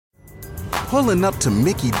Pulling up to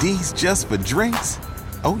Mickey D's just for drinks?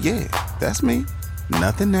 Oh yeah, that's me.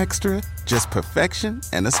 Nothing extra, just perfection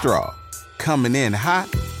and a straw. Coming in hot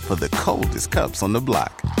for the coldest cups on the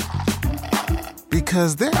block.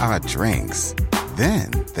 Because there are drinks.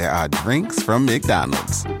 Then there are drinks from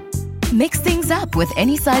McDonald's. Mix things up with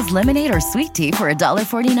any size lemonade or sweet tea for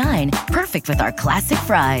 $1.49. Perfect with our classic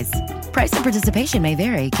fries. Price and participation may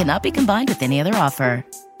vary. Cannot be combined with any other offer.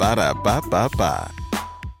 Ba-da-ba-ba-ba.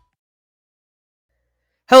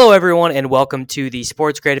 Hello, everyone, and welcome to the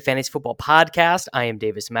Sports Creative Fantasy Football Podcast. I am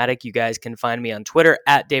Davis Maddock. You guys can find me on Twitter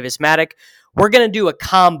at Davis Maddock. We're going to do a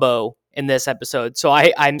combo in this episode. So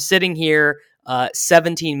I'm sitting here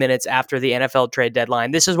 17 minutes after the NFL trade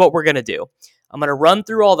deadline. This is what we're going to do. I'm going to run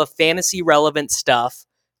through all the fantasy relevant stuff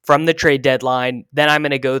from the trade deadline. Then I'm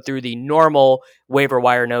going to go through the normal waiver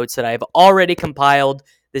wire notes that I've already compiled.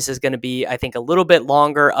 This is going to be, I think, a little bit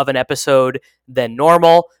longer of an episode than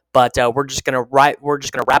normal. But we're just gonna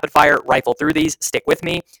rapid fire rifle through these. Stick with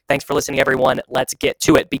me. Thanks for listening, everyone. Let's get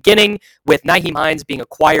to it. Beginning with Nyheim Hines being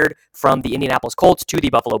acquired from the Indianapolis Colts to the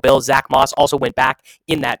Buffalo Bills. Zach Moss also went back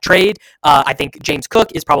in that trade. I think James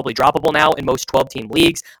Cook is probably droppable now in most 12-team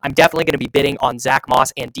leagues. I'm definitely going to be bidding on Zach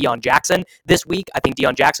Moss and Deion Jackson this week. I think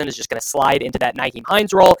Deion Jackson is just going to slide into that Nyheim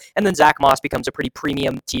Hines role, and then Zach Moss becomes a pretty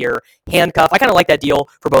premium tier handcuff. I kind of like that deal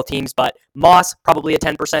for both teams, but Moss probably a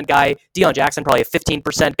 10% guy. Deion Jackson probably a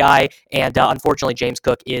 15% guy, and unfortunately James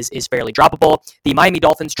Cook is fairly droppable. The Miami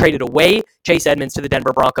Dolphins traded away Chase Edmonds to the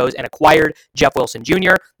Denver Broncos and acquired Jeff Wilson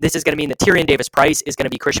Jr. This is going to mean that Tyrion Davis-Price is going to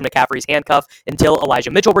be Christian McCaffrey's handcuff until Elijah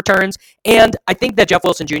Mitchell returns, and I think that Jeff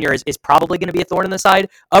Wilson Jr. is probably going to be a thorn in the side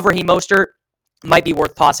of Raheem Mostert. Might be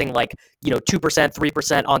worth tossing 2%,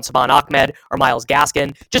 3% on Saban Ahmed or Myles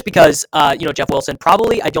Gaskin, just because, Jeff Wilson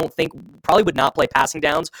probably would not play passing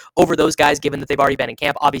downs over those guys, given that they've already been in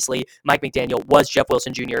camp. Obviously, Mike McDaniel was Jeff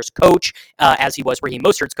Wilson Jr.'s coach, as he was Raheem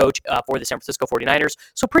Mostert's coach for the San Francisco 49ers.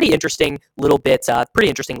 So pretty interesting little bit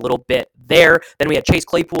there. Then we had Chase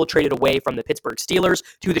Claypool traded away from the Pittsburgh Steelers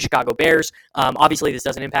to the Chicago Bears. Obviously, this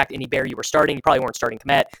doesn't impact any Bear you were starting. You probably weren't starting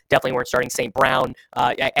Kmet, definitely weren't starting St. Brown,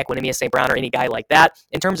 Equanimous St. Brown, or any guy like that.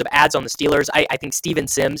 In terms of ads on the Steelers, I think Steven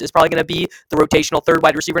Sims is probably going to be the rotational third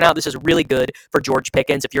wide receiver now. This is really good for George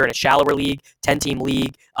Pickens if you're in a shallower league, 10-team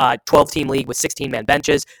league, 12-team league with 16-man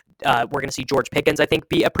benches. We're going to see George Pickens, I think,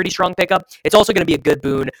 be a pretty strong pickup. It's also going to be a good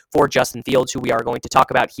boon for Justin Fields, who we are going to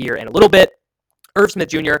talk about here in a little bit. Irv Smith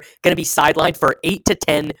Jr. going to be sidelined for 8 to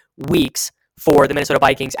 10 weeks for the Minnesota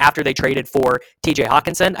Vikings after they traded for TJ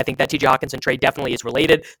Hawkinson. I think that TJ Hawkinson trade definitely is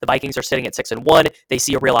related. The Vikings are sitting at 6-1. They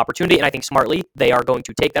see a real opportunity, and I think smartly they are going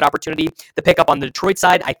to take that opportunity. The pickup on the Detroit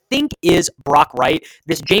side, I think, is Brock Wright.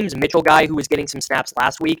 This James Mitchell guy who was getting some snaps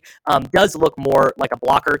last week does look more like a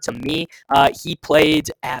blocker to me. He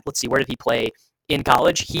played at, where did he play? In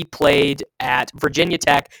college, he played at Virginia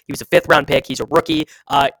Tech. He was a 5th-round pick. He's a rookie.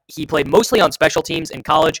 He played mostly on special teams in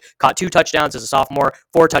college, caught 2 touchdowns as a sophomore,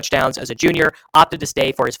 4 touchdowns as a junior, opted to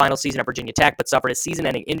stay for his final season at Virginia Tech, but suffered a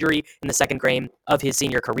season-ending injury in the second game of his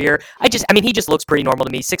senior career. He just looks pretty normal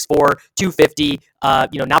to me. 6'4", 250,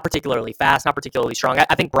 not particularly fast, not particularly strong.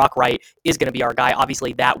 I think Brock Wright is going to be our guy.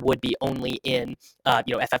 Obviously, that would be only in,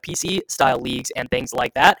 FFPC-style leagues and things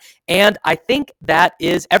like that. And I think that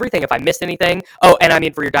is everything. If I missed anything... Oh, and I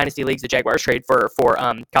mean, for your Dynasty Leagues, the Jaguars trade for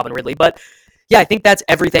Calvin Ridley. But yeah, I think that's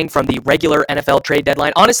everything from the regular NFL trade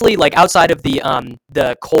deadline. Honestly, outside of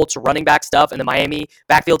the Colts running back stuff and the Miami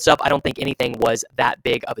backfield stuff, I don't think anything was that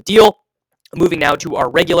big of a deal. Moving now to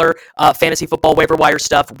our regular fantasy football waiver wire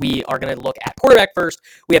stuff, we are going to look at quarterback first.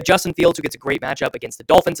 We have Justin Fields, who gets a great matchup against the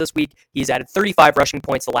Dolphins this week. He's added 35 rushing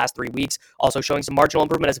points the last 3 weeks, also showing some marginal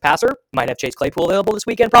improvement as a passer. Might have Chase Claypool available this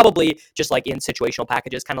weekend, probably just in situational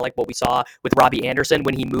packages, kind of like what we saw with Robbie Anderson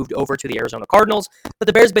when he moved over to the Arizona Cardinals. But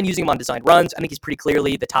the Bears have been using him on designed runs. I think he's pretty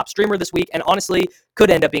clearly the top streamer this week, and honestly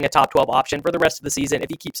could end up being a top 12 option for the rest of the season if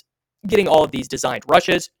he keeps getting all of these designed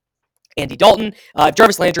rushes. Andy Dalton,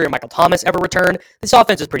 Jarvis Landry, and Michael Thomas ever return. This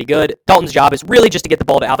offense is pretty good. Dalton's job is really just to get the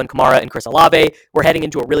ball to Alvin Kamara and Chris Olave. We're heading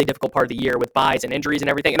into a really difficult part of the year with buys and injuries and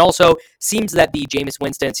everything. And also, seems that the Jameis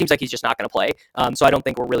Winston, seems like he's just not going to play. So I don't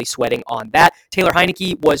think we're really sweating on that. Taylor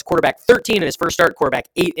Heineke was quarterback 13 in his first start, quarterback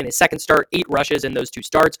 8 in his second start, 8 rushes in those 2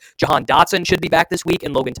 starts. Jahan Dotson should be back this week,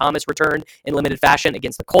 and Logan Thomas returned in limited fashion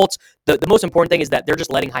against the Colts. The most important thing is that they're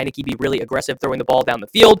just letting Heineke be really aggressive throwing the ball down the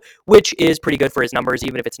field, which is pretty good for his numbers,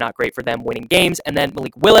 even if it's not great for for them winning games. And then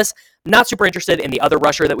Malik Willis, not super interested in the other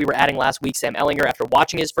rusher that we were adding last week, Sam Ehlinger, after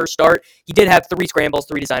watching his first start. He did have 3 scrambles,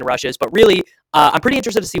 3 design rushes, but really, I'm pretty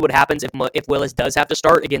interested to see what happens if Willis does have to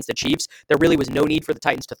start against the Chiefs. There really was no need for the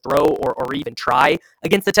Titans to throw or even try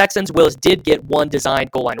against the Texans. Willis did get 1 designed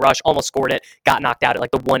goal line rush, almost scored it, got knocked out at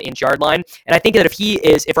like the 1-inch yard line. And I think that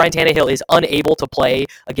if Ryan Tannehill is unable to play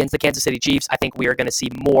against the Kansas City Chiefs, I think we are going to see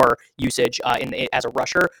more usage as a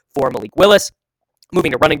rusher for Malik Willis.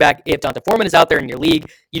 Moving to running back, if Donta Foreman is out there in your league,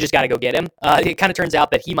 you just got to go get him. It kind of turns out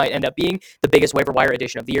that he might end up being the biggest waiver wire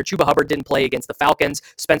addition of the year. Chuba Hubbard didn't play against the Falcons.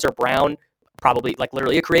 Spencer Brown, probably like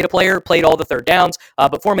literally a creative player, played all the third downs,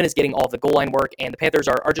 but Foreman is getting all the goal line work, and the Panthers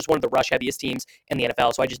are just one of the rush heaviest teams in the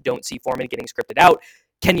NFL, so I just don't see Foreman getting scripted out.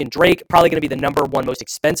 Kenyon Drake, probably going to be the number 1 most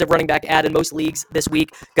expensive running back add in most leagues this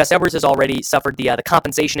week. Gus Edwards has already suffered the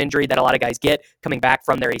compensation injury that a lot of guys get coming back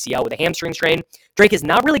from their ACL with a hamstring strain. Drake is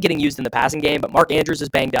not really getting used in the passing game, but Mark Andrews is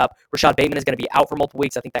banged up. Rashad Bateman is going to be out for multiple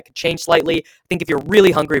weeks. I think that could change slightly. I think if you're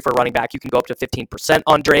really hungry for a running back, you can go up to 15%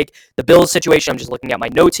 on Drake. The Bills situation, I'm just looking at my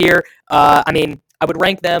notes here. I would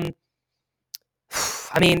rank them.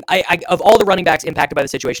 Of all the running backs impacted by the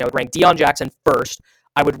situation, I would rank Deion Jackson first.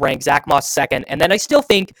 I would rank Zach Moss second, and then I still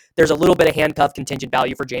think there's a little bit of handcuff contingent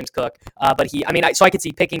value for James Cook. So I could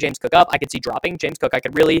see picking James Cook up. I could see dropping James Cook. I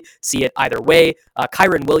could really see it either way.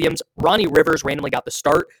 Kyron Williams, Ronnie Rivers randomly got the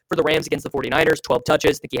start for the Rams against the 49ers, 12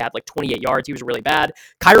 touches. I think he had like 28 yards. He was really bad.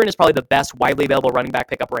 Kyron is probably the best widely available running back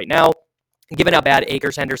pickup right now. Given how bad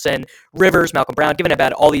Akers, Henderson, Rivers, Malcolm Brown, given how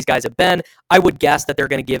bad all these guys have been, I would guess that they're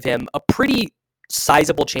going to give him a pretty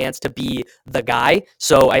sizable chance to be the guy.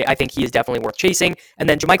 So I think he is definitely worth chasing. And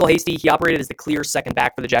then JaMychal Hasty, he operated as the clear second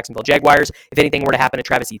back for the Jacksonville Jaguars. If anything were to happen to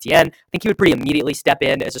Travis Etienne, I think he would pretty immediately step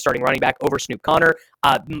in as a starting running back over Snoop Connor.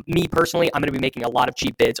 Me personally, I'm going to be making a lot of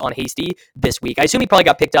cheap bids on Hasty this week. I assume he probably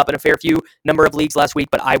got picked up in a fair few number of leagues last week,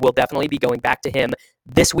 but I will definitely be going back to him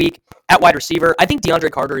this week. At wide receiver, I think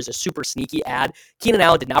DeAndre Carter is a super sneaky ad. Keenan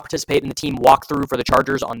Allen did not participate in the team walkthrough for the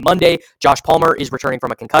Chargers on Monday. Josh Palmer is returning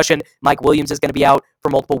from a concussion. Mike Williams is going to be out for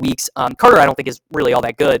multiple weeks. Carter, I don't think, is really all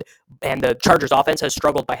that good, and the Chargers offense has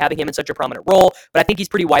struggled by having him in such a prominent role, but I think he's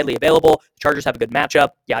pretty widely available. The Chargers have a good matchup,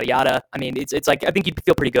 yada, yada. I mean, it's like, I think you'd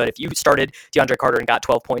feel pretty good if you started DeAndre Carter and got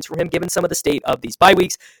 12 points from him, given some of the state of these bye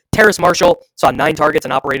weeks. Terrace Marshall saw 9 targets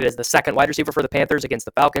and operated as the second wide receiver for the Panthers against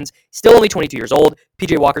the Falcons. Still only 22 years old.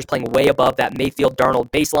 PJ Walker's playing way above that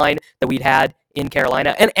Mayfield-Darnold baseline that we'd had in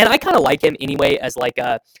Carolina. And I kind of like him anyway as like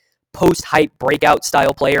a post-hype breakout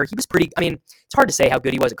style player. He was pretty, it's hard to say how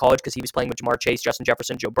good he was at college because he was playing with Jamar Chase, Justin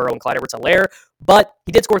Jefferson, Joe Burrow, and Clyde Edwards-Helaire. But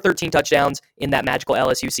he did score 13 touchdowns in that magical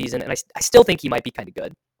LSU season, and I still think he might be kind of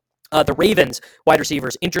good. The Ravens wide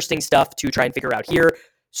receivers, interesting stuff to try and figure out here.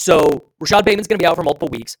 So Rashad Bateman's going to be out for multiple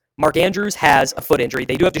weeks. Mark Andrews has a foot injury.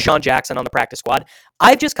 They do have Deshaun Jackson on the practice squad.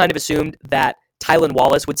 I've just kind of assumed that Tylan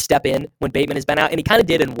Wallace would step in when Bateman has been out, and he kind of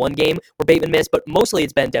did in one game where Bateman missed, but mostly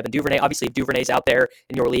it's been Devin Duvernay. Obviously, if Duvernay's out there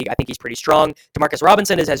in your league, I think he's pretty strong. Demarcus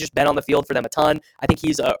Robinson has just been on the field for them a ton. I think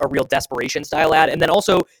he's a real desperation style ad. And then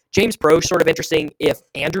also, James Proche, sort of interesting if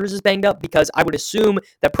Andrews is banged up, because I would assume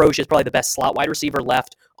that Proche is probably the best slot wide receiver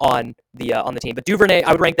left on the team. But Duvernay,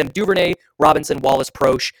 I would rank them Duvernay, Robinson, Wallace,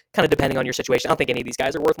 Proche, kind of depending on your situation. I don't think any of these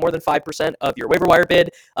guys are worth more than 5% of your waiver wire bid.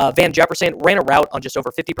 Van Jefferson ran a route on just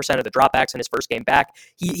over 50% of the dropbacks in his first game back.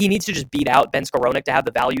 He needs to just beat out Ben Skowronek to have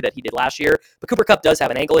the value that he did last year. But Cooper Kupp does have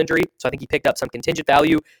an ankle injury, so I think he picked up some contingent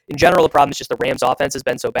value. In general, the problem is just the Rams' offense has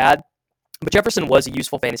been so bad. But Jefferson was a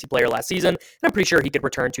useful fantasy player last season, and I'm pretty sure he could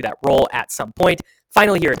return to that role at some point.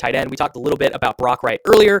 Finally, here at tight end, we talked a little bit about Brock Wright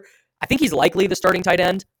earlier. I think he's likely the starting tight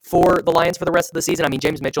end for the Lions for the rest of the season.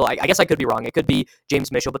 James Mitchell, I guess I could be wrong. It could be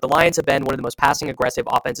James Mitchell, but the Lions have been one of the most passing-aggressive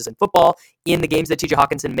offenses in football in the games that T.J.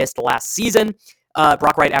 Hawkinson missed last season.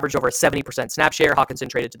 Brock Wright averaged over a 70% snap share. Hawkinson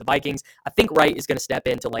traded to the Vikings. I think Wright is going to step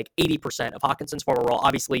into like 80% of Hawkinson's former role.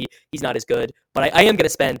 Obviously, he's not as good, but I am going to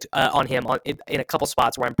spend on him in a couple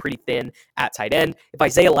spots where I'm pretty thin at tight end. If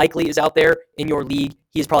Isaiah Likely is out there in your league,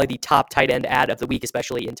 he is probably the top tight end ad of the week,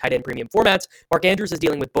 especially in tight end premium formats. Mark Andrews is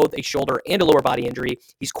dealing with both a shoulder and a lower body injury.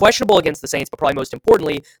 He's questionable against the Saints, but probably most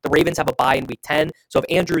importantly, the Ravens have a bye in week 10. So if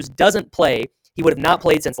Andrews doesn't play, he would have not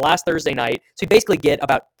played since last Thursday night. So you basically get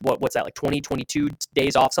about, what's that, like 22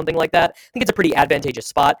 days off, something like that. I think it's a pretty advantageous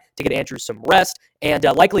spot to get Andrews some rest. And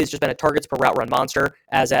Likely has just been a targets per route run monster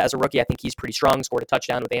as a rookie. I think he's pretty strong. Scored a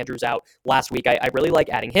touchdown with Andrews out last week. I really like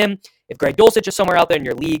adding him. If Greg Dulcich is somewhere out there in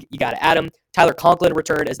your league, you got to add him. Tyler Conklin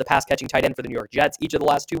returned as the pass-catching tight end for the New York Jets each of the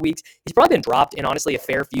last 2 weeks. He's probably been dropped in, honestly, a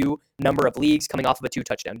fair few number of leagues coming off of a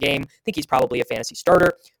 2-touchdown game. I think he's probably a fantasy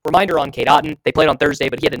starter. Reminder on Cade Otton. They played on Thursday,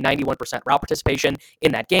 but he had a 91% route participation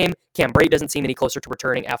in that game. Cam Brate doesn't seem any closer to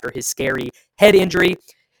returning after his scary head injury.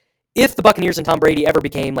 if the Buccaneers and Tom Brady ever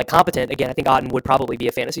became like competent again, I think Otton would probably be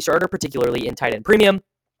a fantasy starter, particularly in tight end premium.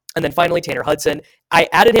 And then finally, Tanner Hudson. I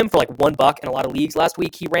added him for like $1 in a lot of leagues last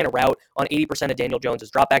week. He ran a route on 80% of Daniel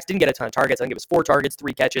Jones's dropbacks. Didn't get a ton of targets. I think it was 4 targets,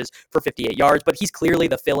 3 catches for 58 yards. But he's clearly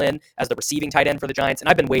the fill-in as the receiving tight end for the Giants. And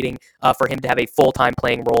I've been waiting for him to have a full-time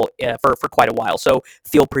playing role for quite a while. So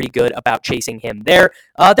feel pretty good about chasing him there.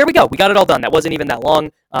 There we go. We got it all done. That wasn't even that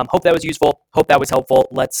long. Hope that was useful. Hope that was helpful.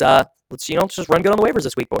 Let's just run good on the waivers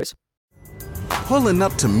this week, boys. Pulling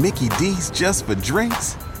up to Mickey D's just for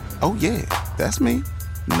drinks? Oh yeah, that's me.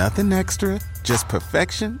 Nothing extra, just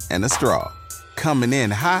perfection and a straw. Coming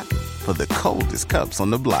in hot for the coldest cups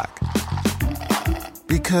on the block.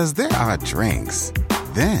 Because there are drinks.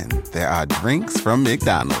 Then there are drinks from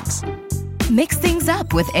McDonald's. Mix things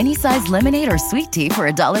up with any size lemonade or sweet tea for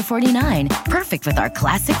 $1.49. Perfect with our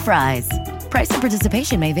classic fries. Price and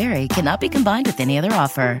participation may vary. Cannot be combined with any other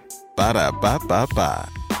offer. Ba-da-ba-ba-ba.